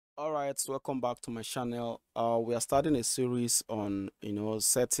All right, so welcome back to my channel. We are starting a series on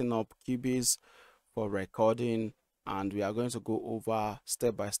setting up Cubase for recording, and we are going to go over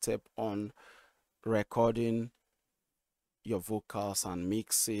step by step on recording your vocals and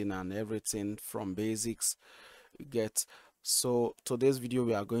mixing and everything from basics. You get. So today's video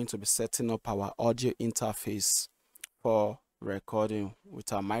we are going to be setting up our audio interface for recording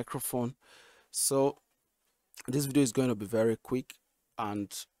with our microphone. So this video is going to be very quick,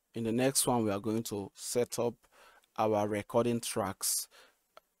 and in the next one we are going to set up our recording tracks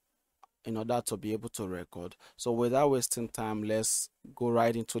in order to be able to record. So without wasting time, let's go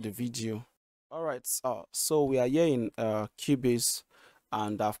right into the video. All right, so we are here in Cubase,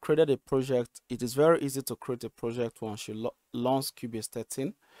 and I've created a project. It is very easy to create a project once you launch Cubase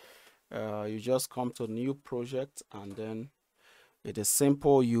 13. You just come to new project, and then it is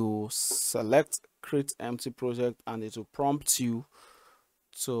simple. You select create empty project, and it will prompt you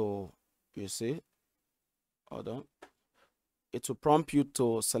to, you see, hold on, it will prompt you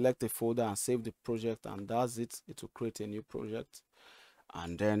to select a folder and save the project, and that's it. It will create a new project,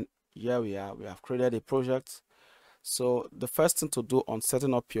 and then here we are. We have created a project. So the first thing to do on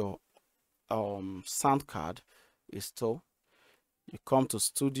setting up your sound card is to you come to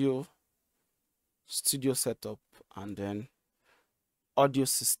studio setup, and then audio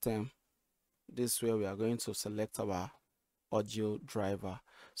system. This is where we are going to select our audio driver.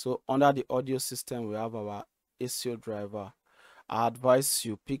 So under the audio system we have our ASIO driver. I advise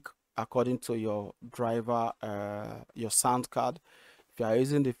you pick according to your driver, your sound card. If you are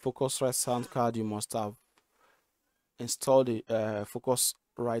using the Focusrite sound card, you must have installed the Focusrite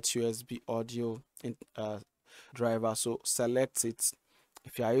USB audio driver, so select it.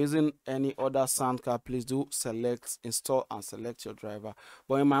 If you are using any other sound card, please do select, install and select your driver.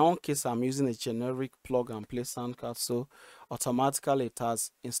 But in my own case, I'm using a generic plug and play sound card, so automatically it has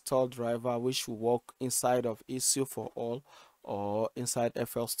installed driver which will work inside of ASIO for all or inside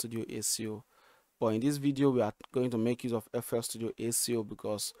FL Studio ASIO. But in this video we are going to make use of FL Studio ASIO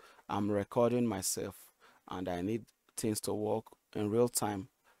because I'm recording myself and I need things to work in real time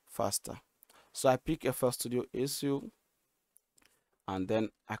faster. So I pick FL Studio ASIO, and then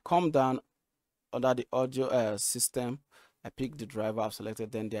I come down under the audio system. I pick the driver I've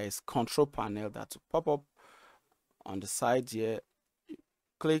selected. Then there is control panel that will pop up on the side here.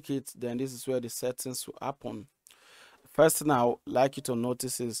 Click it, then this is where the settings will happen. First thing I would like you to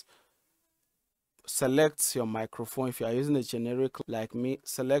notice is select your microphone. If you are using a generic like me,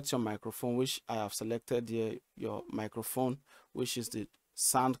 select your microphone, which I have selected here, your microphone, which is the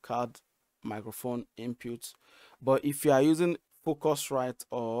sound card microphone input. But if you are using Focusrite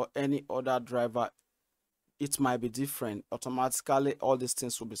or any other driver, it might be different. Automatically all these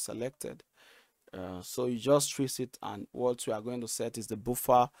things will be selected. So you just trace it, and what we are going to set is the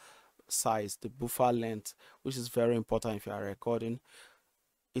buffer size, the buffer length, which is very important if you are recording.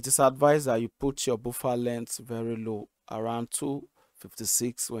 It is advised that you put your buffer length very low, around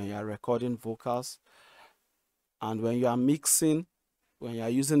 256 when you are recording vocals, and when you are mixing, when you are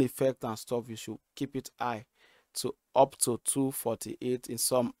using effect and stuff, you should keep it high to up to 248. In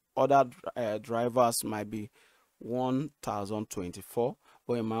some other drivers might be 1024,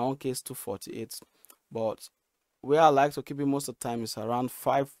 but in my own case 248. But where I like to keep it most of the time is around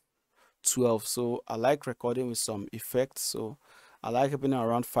 512. So I like recording with some effects, so I like keeping it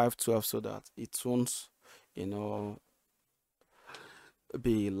around 512 so that it won't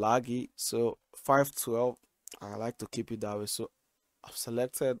be laggy. So 512, I like to keep it that way. So I've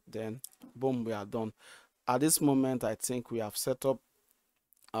selected, then boom, we are done. At this moment I think we have set up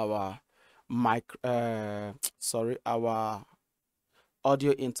our our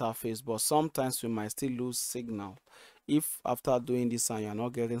audio interface, but sometimes we might still lose signal. If after doing this and you're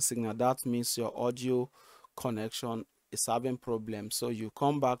not getting signal, that means your audio connection is having problems. So you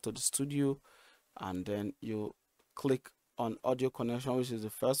come back to the studio, and then you click on audio connection, which is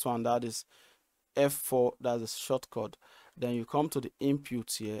the first one, that is F4, that's the shortcut. Then you come to the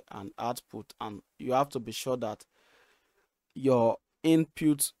input here and output, and you have to be sure that your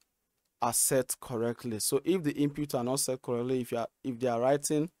inputs are set correctly. So if the inputs are not set correctly, if they are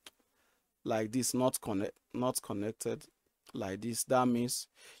writing like this, not connected like this, that means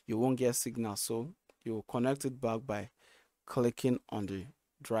you won't get signal. So you connect it back by clicking on the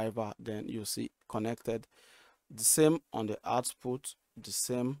driver, then you see connected. The same on the output, the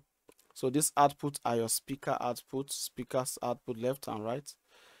same. So this output are your speakers output left and right,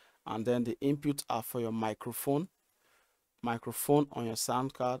 and then the input are for your microphone on your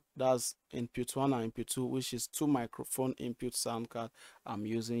sound card. That's input 1 and input 2, which is 2 microphone input sound card I'm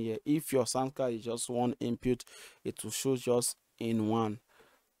using here. If your sound card is just 1 input, it will show just in 1.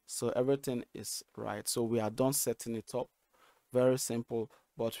 So everything is right. So we are done setting it up. Very simple,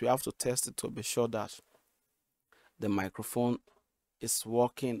 but we have to test it to be sure that the microphone is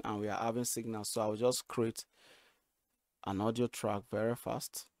working and we are having signal. So I'll just create an audio track very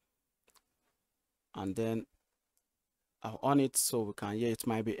fast, and then I'll on it so we can hear. It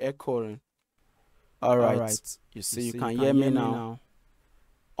might be echoing. All right, you see, you can hear me now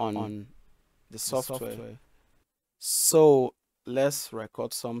on the software. So let's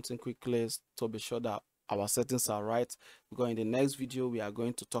record something quickly to be sure that our settings are right, because in the next video we are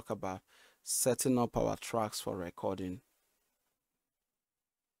going to talk about setting up our tracks for recording.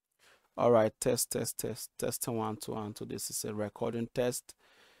 All right, testing 1 2 1 2. This is a recording test.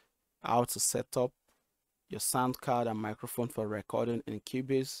 How to set up your sound card and microphone for recording in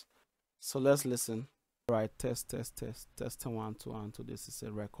Cubase. So let's listen. All right, testing 1 2 1 2. This is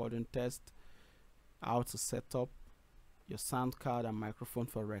a recording test. How to set up your sound card and microphone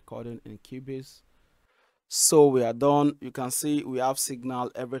for recording in Cubase. So we are done. You can see we have signal,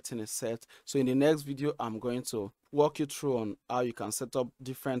 everything is set. So in the next video I'm going to walk you through on how you can set up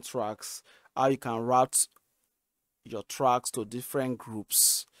different tracks, how you can route your tracks to different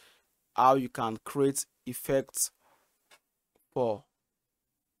groups, how you can create effects for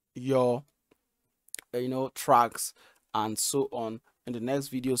your tracks, and so on in the next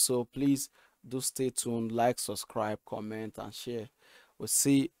video. So please do stay tuned, like, subscribe, comment and share. We'll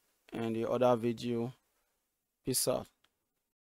see in the other video. Peace out.